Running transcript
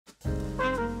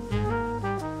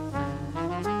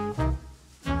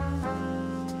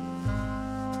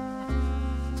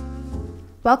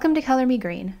Welcome to Color Me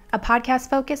Green, a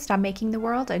podcast focused on making the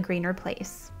world a greener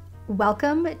place.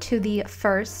 Welcome to the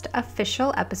first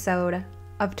official episode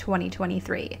of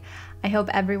 2023. I hope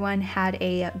everyone had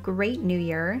a great new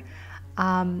year.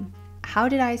 How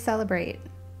did I celebrate?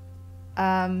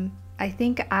 I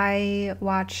think I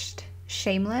watched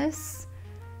Shameless,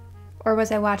 or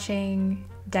was I watching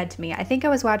Dead to Me? I think I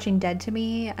was watching Dead to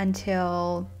Me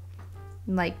until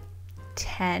like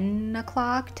 10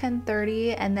 o'clock,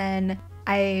 10:30, and then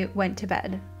I went to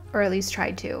bed, or at least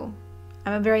tried to.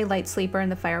 I'm a very light sleeper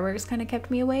and the fireworks kind of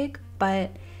kept me awake, but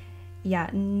yeah,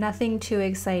 nothing too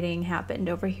exciting happened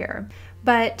over here.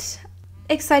 But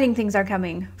exciting things are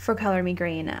coming for Color Me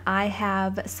Green. I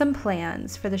have some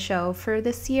plans for the show for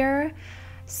this year.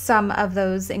 Some of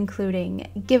those including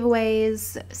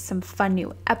giveaways, some fun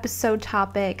new episode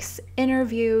topics,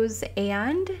 interviews,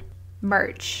 and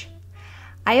merch.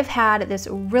 I have had this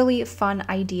really fun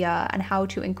idea on how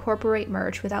to incorporate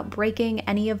merch without breaking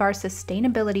any of our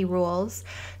sustainability rules.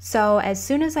 So as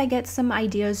soon as I get some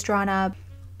ideas drawn up,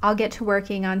 I'll get to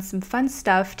working on some fun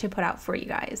stuff to put out for you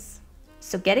guys.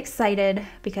 So get excited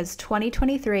because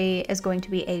 2023 is going to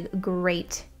be a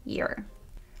great year.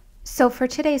 So for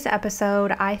today's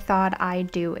episode, I thought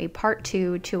I'd do a part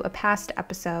 2 to a past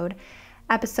episode.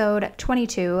 Episode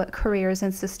 22, Careers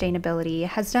and Sustainability,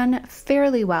 has done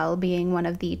fairly well being one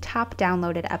of the top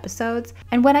downloaded episodes.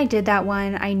 And when I did that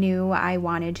one, I knew I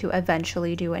wanted to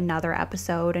eventually do another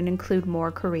episode and include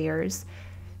more careers.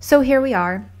 So here we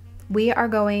are. We are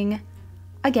going,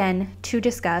 again, to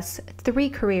discuss 3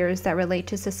 careers that relate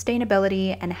to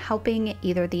sustainability and helping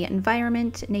either the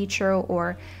environment, nature,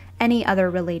 or any other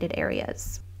related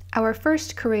areas. Our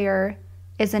first career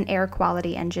is an air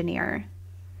quality engineer.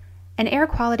 An air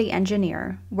quality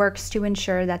engineer works to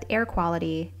ensure that air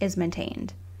quality is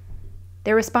maintained.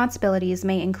 Their responsibilities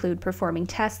may include performing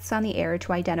tests on the air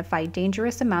to identify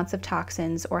dangerous amounts of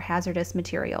toxins or hazardous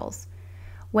materials.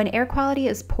 When air quality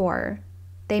is poor,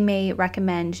 they may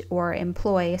recommend or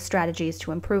employ strategies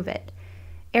to improve it.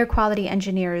 Air quality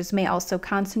engineers may also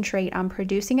concentrate on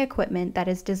producing equipment that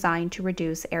is designed to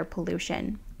reduce air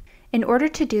pollution. In order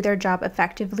to do their job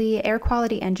effectively, air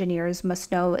quality engineers must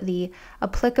know the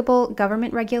applicable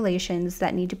government regulations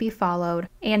that need to be followed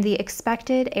and the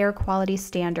expected air quality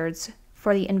standards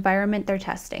for the environment they're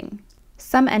testing.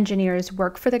 Some engineers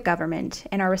work for the government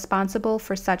and are responsible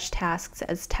for such tasks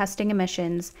as testing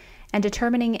emissions and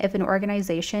determining if an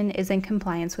organization is in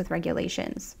compliance with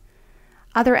regulations.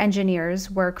 Other engineers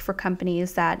work for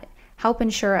companies that help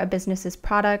ensure a business's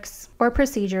products or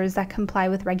procedures that comply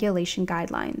with regulation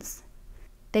guidelines.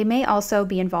 They may also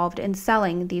be involved in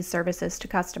selling these services to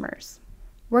customers.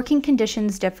 Working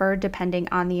conditions differ depending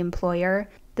on the employer,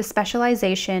 the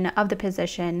specialization of the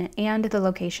position, and the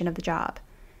location of the job.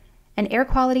 An air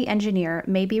quality engineer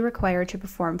may be required to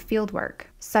perform field work,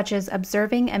 such as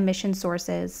observing emission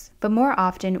sources, but more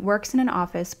often works in an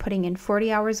office putting in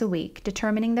 40 hours a week,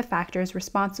 determining the factors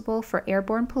responsible for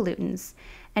airborne pollutants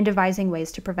and devising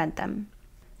ways to prevent them.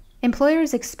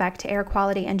 Employers expect air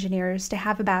quality engineers to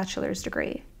have a bachelor's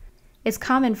degree. It's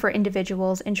common for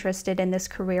individuals interested in this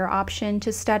career option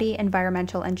to study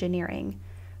environmental engineering.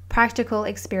 Practical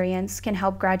experience can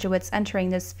help graduates entering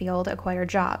this field acquire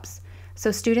jobs,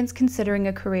 so students considering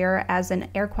a career as an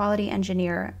air quality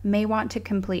engineer may want to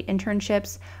complete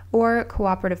internships or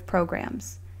cooperative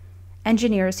programs.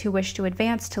 Engineers who wish to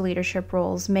advance to leadership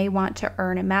roles may want to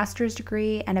earn a master's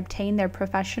degree and obtain their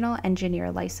professional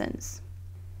engineer license.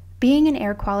 Being an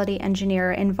air quality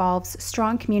engineer involves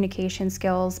strong communication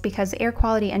skills because air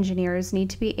quality engineers need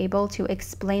to be able to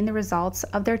explain the results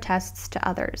of their tests to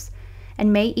others,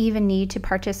 and may even need to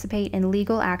participate in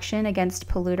legal action against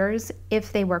polluters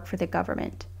if they work for the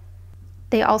government.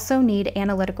 They also need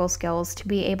analytical skills to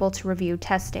be able to review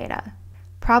test data.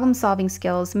 Problem-solving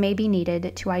skills may be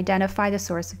needed to identify the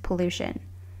source of pollution.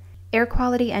 Air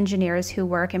quality engineers who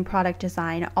work in product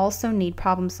design also need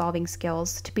problem-solving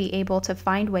skills to be able to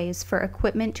find ways for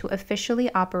equipment to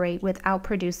efficiently operate without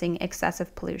producing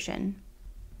excessive pollution.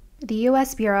 The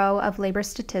U.S. Bureau of Labor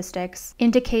Statistics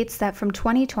indicates that from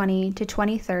 2020 to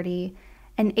 2030,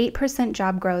 an 8%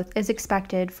 job growth is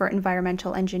expected for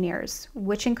environmental engineers,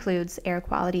 which includes air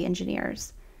quality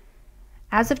engineers.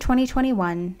 As of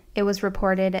 2021, it was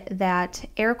reported that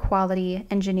air quality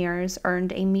engineers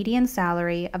earned a median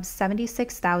salary of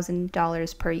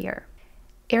 $76,000 per year.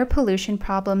 Air pollution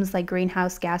problems like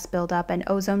greenhouse gas buildup and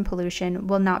ozone pollution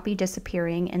will not be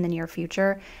disappearing in the near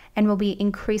future and will be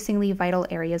increasingly vital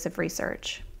areas of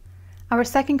research. Our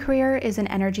second career is an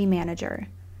energy manager.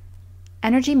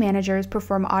 Energy managers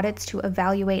perform audits to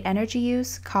evaluate energy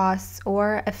use, costs,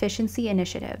 or efficiency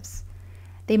initiatives.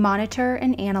 They monitor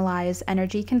and analyze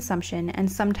energy consumption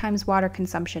and sometimes water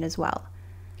consumption as well.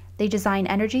 They design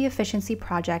energy efficiency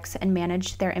projects and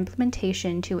manage their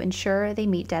implementation to ensure they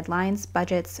meet deadlines,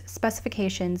 budgets,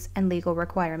 specifications, and legal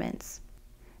requirements.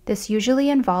 This usually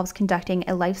involves conducting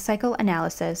a life cycle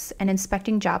analysis and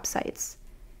inspecting job sites.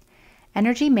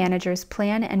 Energy managers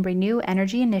plan and renew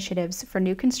energy initiatives for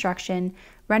new construction,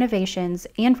 renovations,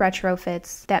 and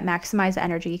retrofits that maximize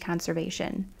energy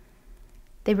conservation.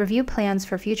 They review plans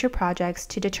for future projects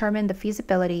to determine the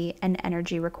feasibility and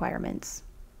energy requirements.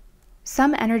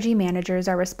 Some energy managers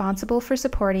are responsible for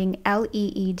supporting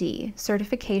LEED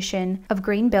certification of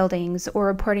green buildings or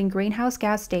reporting greenhouse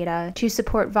gas data to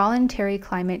support voluntary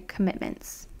climate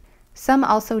commitments. Some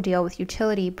also deal with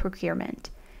utility procurement,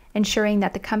 ensuring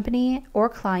that the company or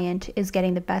client is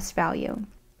getting the best value.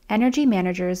 Energy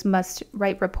managers must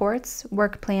write reports,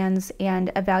 work plans,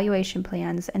 and evaluation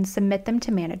plans and submit them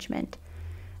to management.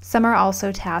 Some are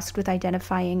also tasked with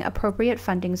identifying appropriate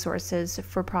funding sources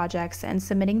for projects and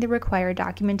submitting the required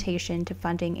documentation to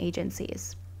funding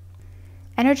agencies.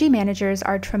 Energy managers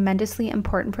are tremendously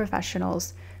important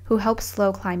professionals who help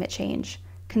slow climate change,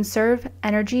 conserve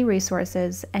energy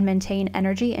resources, and maintain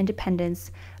energy independence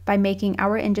by making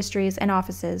our industries and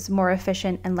offices more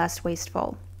efficient and less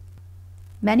wasteful.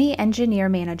 Many engineer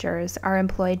managers are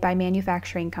employed by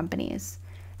manufacturing companies.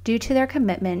 Due to their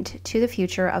commitment to the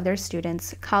future of their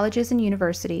students, colleges and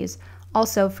universities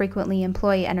also frequently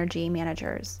employ energy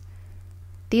managers.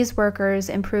 These workers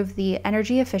improve the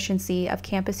energy efficiency of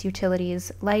campus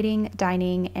utilities, lighting,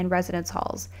 dining, and residence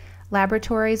halls,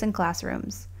 laboratories, and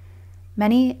classrooms.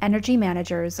 Many energy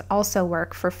managers also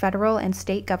work for federal and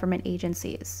state government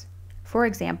agencies. For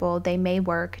example, they may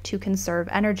work to conserve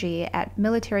energy at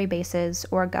military bases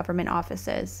or government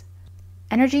offices.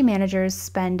 Energy managers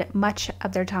spend much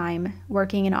of their time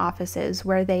working in offices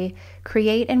where they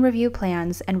create and review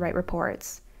plans and write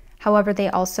reports. However, they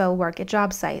also work at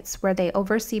job sites where they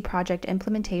oversee project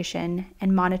implementation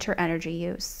and monitor energy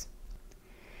use.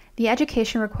 The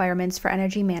education requirements for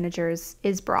energy managers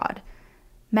is broad.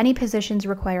 Many positions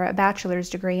require a bachelor's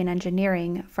degree in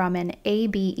engineering from an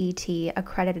ABET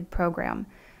accredited program.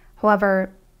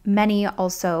 However, many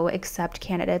also accept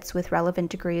candidates with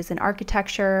relevant degrees in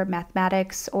architecture,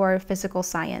 mathematics, or physical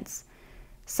science.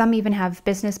 Some even have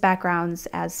business backgrounds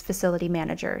as facility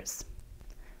managers.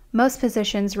 Most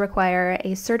positions require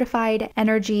a Certified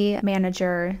Energy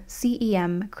Manager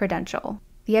CEM credential.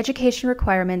 The education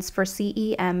requirements for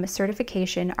CEM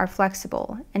certification are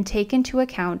flexible and take into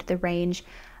account the range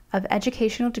of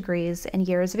educational degrees and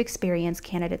years of experience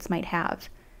candidates might have.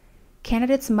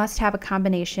 Candidates must have a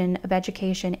combination of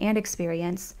education and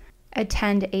experience,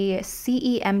 attend a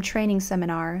CEM training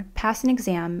seminar, pass an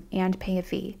exam, and pay a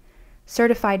fee.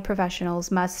 Certified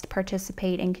professionals must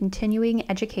participate in continuing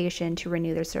education to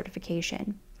renew their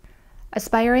certification.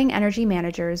 Aspiring energy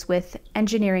managers with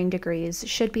engineering degrees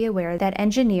should be aware that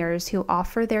engineers who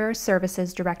offer their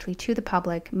services directly to the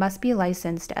public must be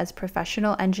licensed as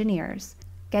professional engineers.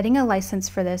 Getting a license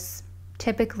for this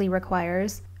typically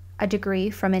requires a degree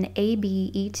from an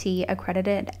ABET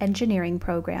accredited engineering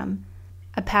program,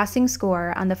 a passing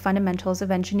score on the Fundamentals of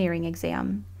Engineering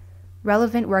exam,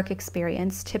 relevant work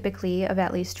experience typically of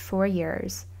at least 4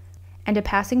 years, and a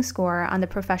passing score on the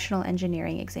Professional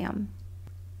Engineering exam.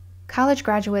 College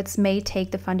graduates may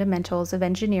take the Fundamentals of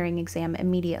Engineering exam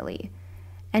immediately.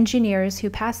 Engineers who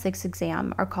pass this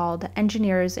exam are called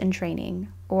engineers in training,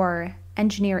 or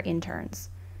engineer interns.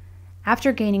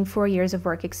 After gaining 4 years of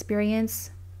work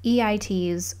experience,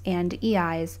 EITs and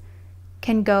EIs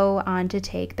can go on to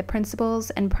take the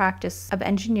Principles and Practice of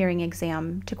Engineering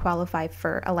exam to qualify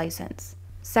for a license.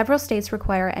 Several states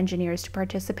require engineers to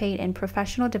participate in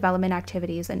professional development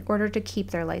activities in order to keep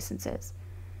their licenses.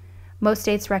 Most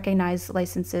states recognize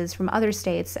licenses from other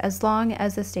states as long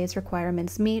as the state's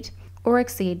requirements meet or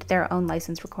exceed their own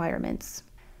license requirements.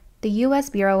 The U.S.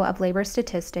 Bureau of Labor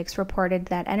Statistics reported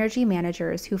that energy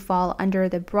managers who fall under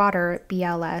the broader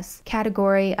BLS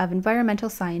category of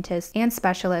environmental scientists and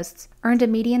specialists earned a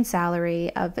median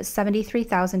salary of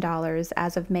 $73,000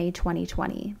 as of May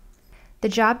 2020. The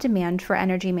job demand for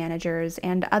energy managers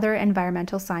and other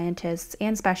environmental scientists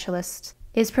and specialists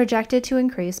is projected to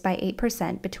increase by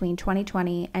 8% between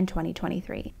 2020 and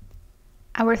 2023.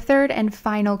 Our third and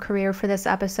final career for this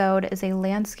episode is a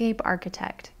landscape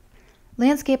architect.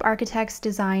 Landscape architects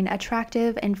design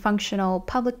attractive and functional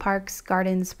public parks,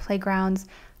 gardens, playgrounds,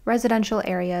 residential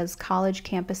areas, college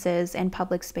campuses, and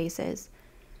public spaces.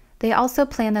 They also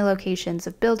plan the locations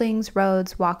of buildings,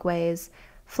 roads, walkways,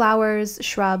 flowers,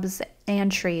 shrubs,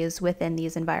 and trees within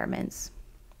these environments.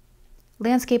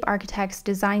 Landscape architects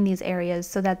design these areas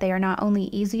so that they are not only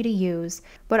easy to use,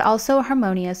 but also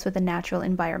harmonious with the natural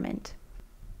environment.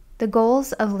 The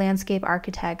goals of landscape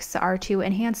architects are to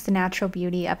enhance the natural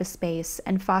beauty of a space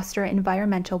and foster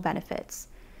environmental benefits.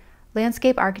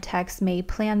 Landscape architects may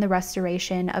plan the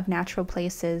restoration of natural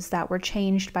places that were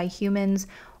changed by humans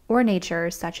or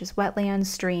nature, such as wetlands,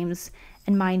 streams,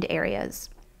 and mined areas.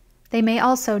 They may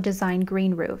also design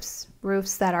green roofs,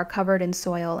 roofs that are covered in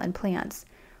soil and plants,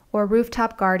 or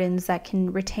rooftop gardens that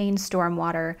can retain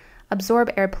stormwater,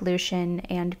 absorb air pollution,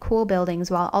 and cool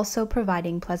buildings while also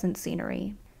providing pleasant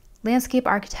scenery. Landscape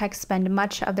architects spend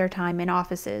much of their time in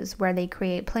offices where they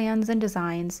create plans and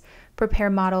designs, prepare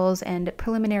models and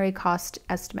preliminary cost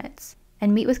estimates,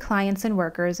 and meet with clients and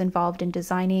workers involved in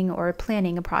designing or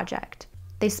planning a project.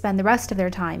 They spend the rest of their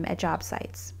time at job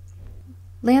sites.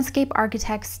 Landscape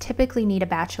architects typically need a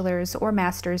bachelor's or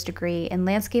master's degree in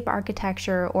landscape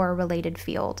architecture or a related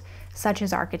field, such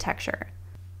as architecture.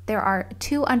 There are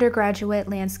 2 undergraduate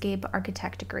landscape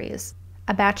architect degrees,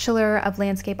 a Bachelor of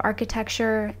Landscape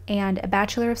Architecture and a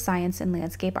Bachelor of Science in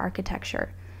Landscape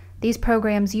Architecture. These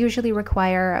programs usually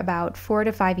require about 4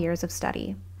 to 5 years of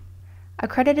study.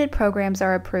 Accredited programs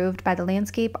are approved by the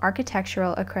Landscape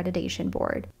Architectural Accreditation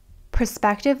Board.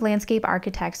 Prospective landscape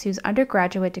architects whose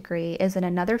undergraduate degree is in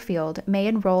another field may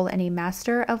enroll in a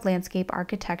Master of Landscape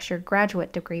Architecture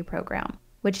graduate degree program,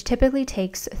 which typically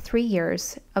takes 3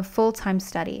 years of full-time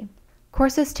study.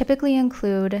 Courses typically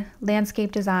include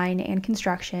landscape design and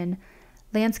construction,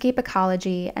 landscape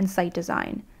ecology, and site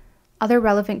design. Other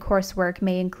relevant coursework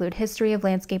may include history of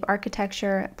landscape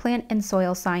architecture, plant and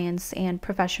soil science, and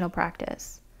professional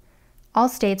practice. All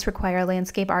states require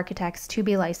landscape architects to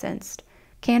be licensed.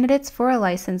 Candidates for a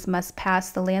license must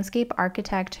pass the Landscape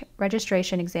Architect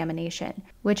Registration Examination,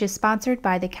 which is sponsored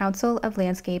by the Council of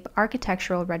Landscape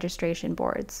Architectural Registration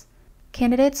Boards.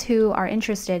 Candidates who are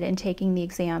interested in taking the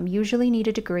exam usually need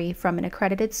a degree from an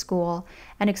accredited school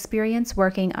and experience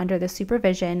working under the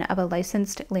supervision of a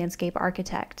licensed landscape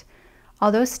architect,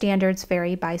 although standards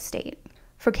vary by state.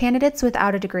 For candidates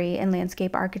without a degree in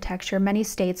landscape architecture, many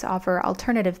states offer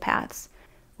alternative paths,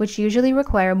 which usually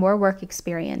require more work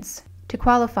experience to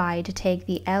qualify to take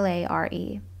the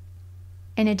LARE.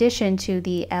 In addition to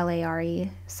the LARE,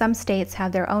 some states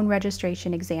have their own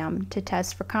registration exam to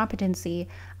test for competency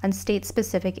on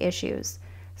state-specific issues,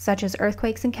 such as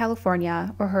earthquakes in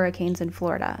California or hurricanes in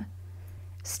Florida.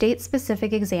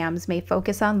 State-specific exams may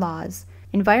focus on laws,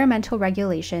 environmental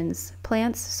regulations,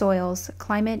 plants, soils,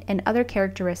 climate, and other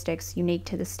characteristics unique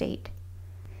to the state.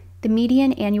 The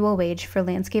median annual wage for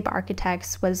landscape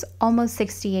architects was almost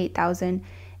 $68,000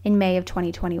 in May of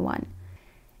 2021.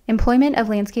 Employment of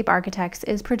landscape architects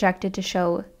is projected to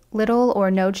show little or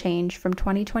no change from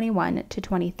 2021 to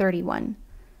 2031.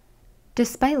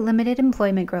 Despite limited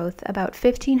employment growth, about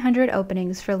 1,500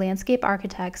 openings for landscape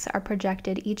architects are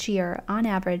projected each year on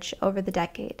average over the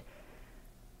decade.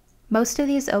 Most of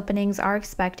these openings are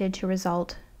expected to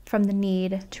result from the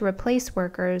need to replace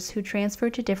workers who transfer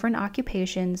to different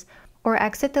occupations or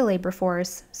exit the labor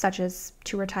force, such as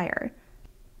to retire.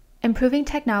 Improving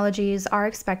technologies are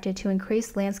expected to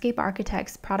increase landscape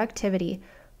architects' productivity,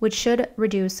 which should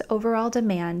reduce overall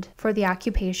demand for the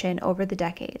occupation over the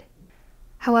decade.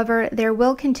 However, there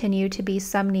will continue to be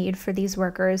some need for these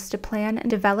workers to plan and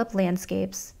develop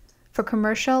landscapes for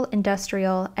commercial,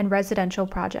 industrial, and residential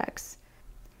projects.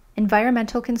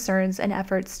 Environmental concerns and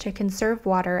efforts to conserve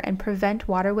water and prevent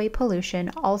waterway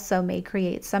pollution also may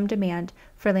create some demand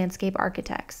for landscape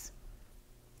architects.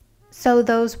 So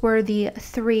those were the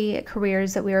 3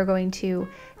 careers that we are going to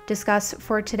discuss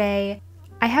for today.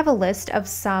 I have a list of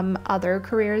some other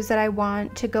careers that I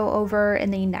want to go over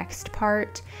in the next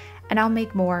part, and I'll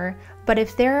make more. But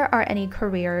if there are any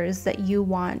careers that you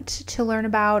want to learn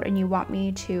about and you want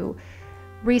me to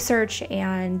research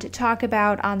and talk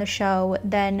about on the show,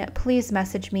 then please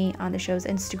message me on the show's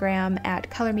Instagram at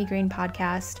Color Me Green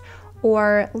Podcast,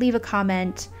 or leave a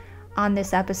comment on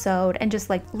this episode and just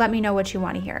let me know what you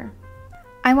want to hear.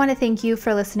 I want to thank you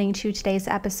for listening to today's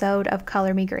episode of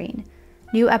Color Me Green.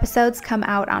 New episodes come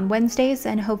out on Wednesdays,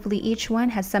 and hopefully each one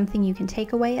has something you can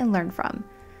take away and learn from.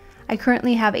 I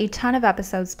currently have a ton of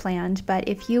episodes planned, but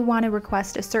if you want to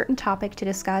request a certain topic to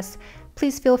discuss,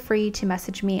 please feel free to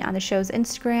message me on the show's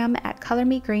Instagram at Color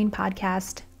Me Green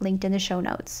Podcast, linked in the show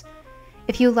notes.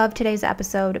 If you loved today's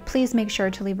episode, please make sure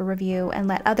to leave a review and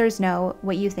let others know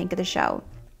what you think of the show.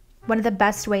 One of the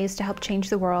best ways to help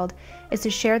change the world is to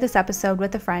share this episode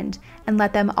with a friend and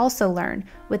let them also learn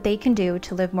what they can do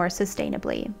to live more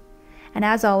sustainably. And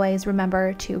as always,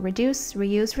 remember to reduce,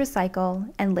 reuse, recycle,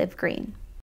 and live green.